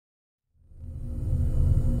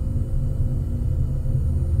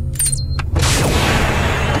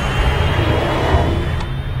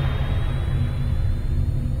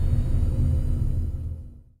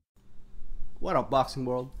up, boxing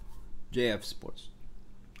world? JF Sports.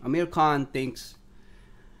 Amir Khan thinks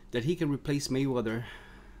that he can replace Mayweather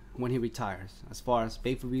when he retires, as far as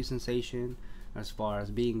pay-per-view sensation, as far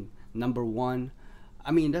as being #1.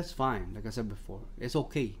 I mean, that's fine. Like I said before, it's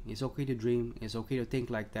okay. It's okay to dream. It's okay to think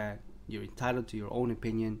like that. You're entitled to your own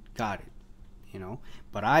opinion. Got it. You know.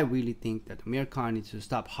 But I really think that Amir Khan needs to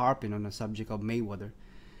stop harping on the subject of Mayweather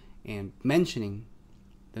and mentioning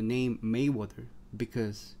the name Mayweather,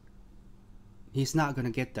 because he's not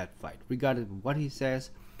gonna get that fight, regardless of what he says,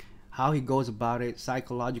 how he goes about it,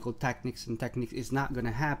 psychological techniques. It's not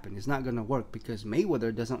gonna happen. It's not gonna work, because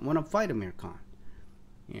Mayweather doesn't want to fight Amir Khan.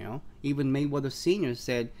 You know, even Mayweather Sr.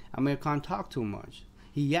 said Amir Khan talked too much.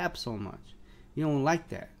 He yaps so much. You don't like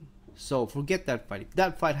that. So forget that fight. If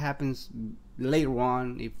that fight happens later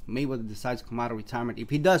on, if Mayweather decides to come out of retirement, if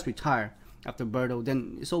he does retire after Berto,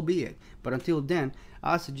 then so be it. But until then,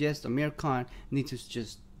 I suggest Amir Khan needs to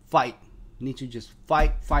just fight. Needs to just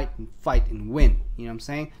fight and win. You know what I'm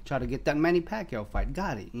saying? Try to get that Manny Pacquiao fight.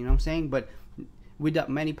 Got it. You know what I'm saying? But with that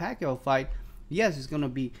Manny Pacquiao fight, yes, it's going to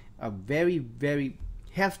be a very, very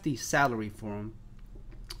hefty salary for him.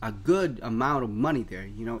 A good amount of money there.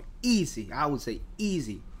 You know, easy. I would say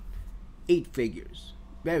easy. 8 figures.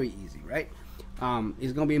 Very easy, right?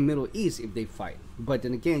 It's going to be in Middle East if they fight. But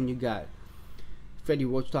then again, you got Freddie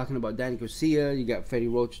Roach talking about Danny Garcia. You got Freddie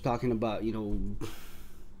Roach talking about, you know,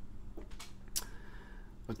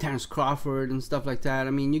 Terrence Crawford and stuff like that. I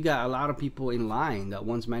mean, you got a lot of people in line that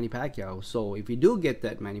wants Manny Pacquiao. So if you do get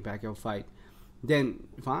that Manny Pacquiao fight, then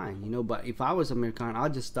fine, you know. But if I was Amir Khan, I'll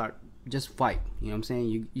just fight. You know what I'm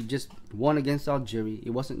saying? You just won against Algeria.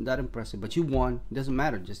 It wasn't that impressive, but you won. It doesn't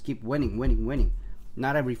matter. Just keep winning.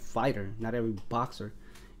 Not every fighter, not every boxer,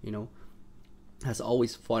 you know, has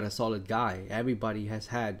always fought a solid guy. Everybody has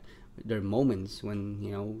had their moments when,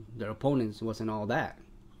 you know, their opponents wasn't all that.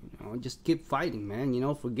 You know, just keep fighting, man. You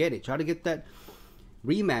know, forget it. Try to get that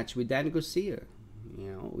rematch with Danny Garcia.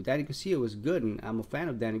 You know, Danny Garcia was good, and I'm a fan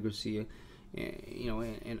of Danny Garcia. You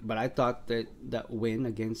know, but I thought that win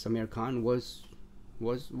against Amir Khan was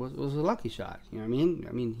a lucky shot. You know what I mean?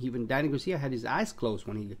 I mean, even Danny Garcia had his eyes closed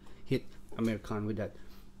when he hit Amir Khan with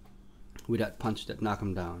that punch that knocked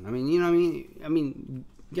him down. I mean, you know what I mean? I mean,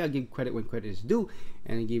 you gotta give credit when credit is due,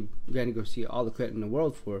 and give Danny Garcia all the credit in the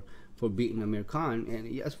world for beating Amir Khan, and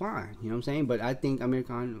yeah, it's fine. You know what I'm saying? But I think Amir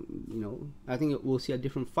Khan, you know, I think we'll see a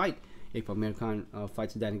different fight if Amir Khan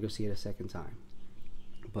fights Danny Garcia the second time.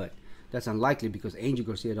 But that's unlikely, because Angel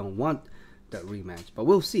Garcia don't want that rematch. But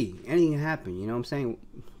we'll see. Anything can happen. You know what I'm saying?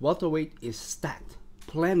 Welterweight is stacked.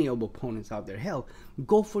 Plenty of opponents out there. Hell,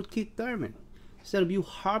 go for Keith Thurman. Instead of you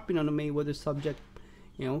harping on the Mayweather subject,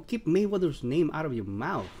 you know, keep Mayweather's name out of your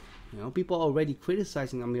mouth. You know, people are already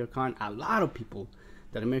criticizing Amir Khan. A lot of people,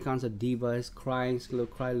 that Amir Khan's a diva, is crying,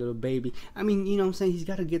 cry little baby. I mean, you know what I'm saying? He's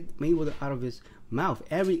got to get Mayweather out of his mouth.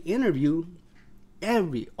 Every interview,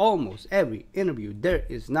 almost every interview, there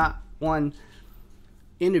is not one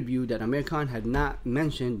interview that Amir Khan had not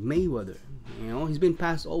mentioned Mayweather. You know, he's been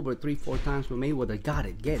passed over 3-4 times for Mayweather. Got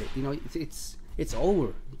it, get it. You know, it's over.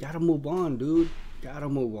 You gotta move on, dude. Gotta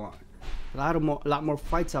move on. A lot more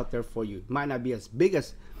fights out there for you. Might not be as big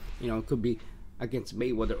as, you know, it could be against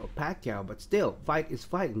Mayweather or Pacquiao, but still, fight is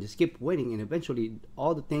fight, and just keep winning, and eventually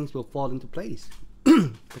all the things will fall into place.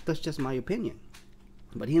 But that's just my opinion.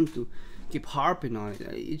 But him to keep harping on it,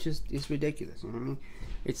 it's ridiculous. You know what I mean?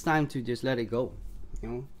 It's time to just let it go. You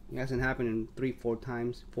know, it hasn't happened in 3-4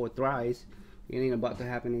 times, 4 tries. It ain't about to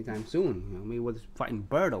happen anytime soon. You know, Mayweather's fighting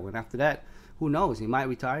Berto, and after that, who knows? He might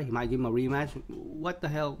retire. He might give him a rematch. What the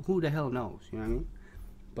hell? Who the hell knows? You know what I mean?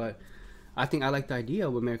 But I think I like the idea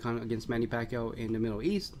of Amir Khan against Manny Pacquiao in the Middle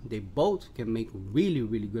East. They both can make really,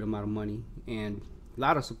 really good amount of money, and a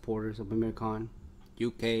lot of supporters of Amir Khan,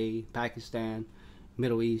 UK, Pakistan,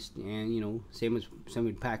 Middle East, and you know, same with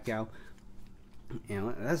Pacquiao. You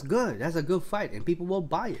know, that's good. That's a good fight, and people will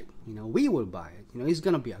buy it. You know, we will buy it. You know, it's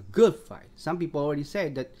gonna be a good fight. Some people already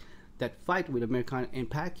said that fight with Amir Khan and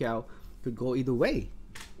Pacquiao could go either way.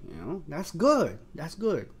 You know, that's good. That's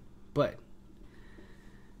good. But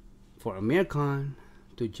for Amir Khan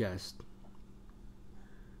to just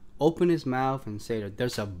open his mouth and say that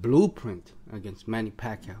there's a blueprint against Manny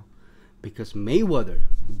Pacquiao because Mayweather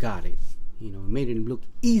got it, you know, made it look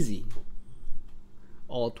easy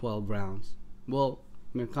all 12 rounds. Well,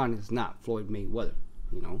 Amir Khan is not Floyd Mayweather,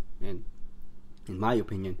 you know, and in my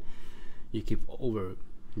opinion, you keep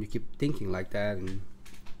thinking like that, and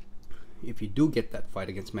if you do get that fight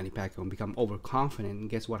against Manny Pacquiao and become overconfident, and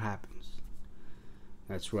guess what happens?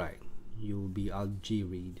 That's right, you'll be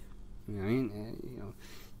Algeried. You know what I mean? You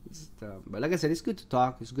know, but like I said, it's good to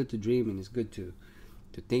talk, it's good to dream, and it's good to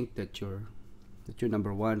think that you're that you're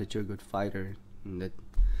 #1, that you're a good fighter, and that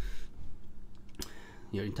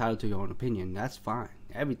you're entitled to your own opinion. That's fine.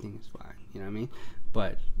 Everything is fine. You know what I mean?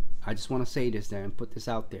 But I just want to say this there and put this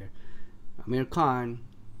out there. Amir Khan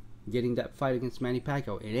getting that fight against Manny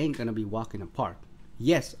Pacquiao, it ain't gonna be walk in the park.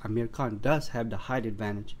 Yes, Amir Khan does have the height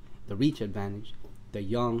advantage, the reach advantage, the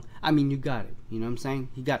young. I mean, you got it. You know what I'm saying?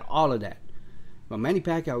 He got all of that. But Manny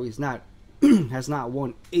Pacquiao is not has not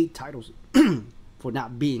won 8 titles for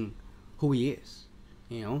not being who he is.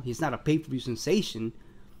 You know, he's not a pay-per-view sensation,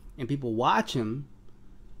 and people watch him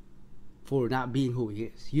for not being who he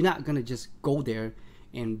is. You're not gonna just go there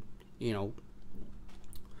and, you know,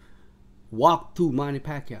 walk through Manny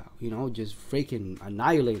Pacquiao, you know, just freaking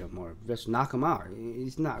annihilate him or just knock him out.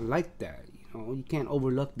 It's not like that. You know, you can't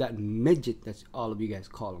overlook that midget that's all of you guys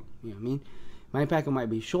call him. You know what I mean? Manny Pacquiao might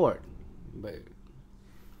be short, but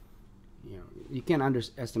you know, you can't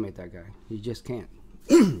underestimate that guy. You just can't.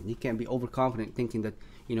 You can't be overconfident thinking that,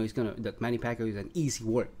 you know, that Manny Pacquiao is an easy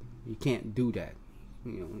work. You can't do that.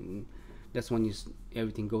 You know, that's when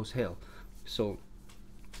everything goes hell. So,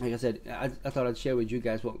 like I said, I thought I'd share with you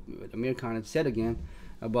guys what Amir Khan had said again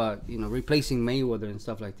about, you know, replacing Mayweather and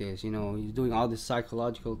stuff like this. You know, he's doing all this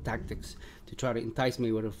psychological tactics to try to entice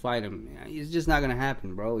Mayweather to fight him. It's just not gonna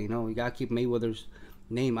happen, bro. You know, you gotta keep Mayweather's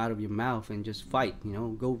name out of your mouth and just fight. You know,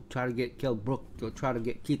 go try to get Kell Brook. Go try to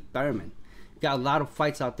get Keith Thurman. Got a lot of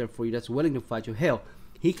fights out there for you that's willing to fight you. Hell,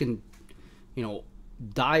 he can, you know,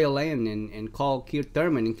 dial in and call Keith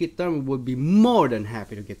Thurman, and Keith Thurman would be more than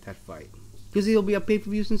happy to get that fight. Because he'll be a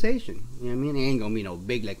pay-per-view sensation. You know what I mean? He ain't going to be no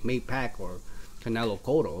big like Maypac or Canelo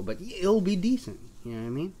Cotto, but it'll be decent. You know what I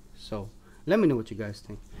mean? So, let me know what you guys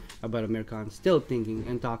think about Amir Khan still thinking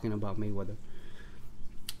and talking about Mayweather.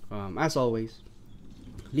 As always,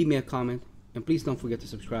 leave me a comment, and please don't forget to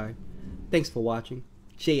subscribe. Thanks for watching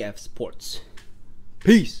JF Sports.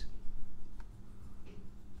 Peace!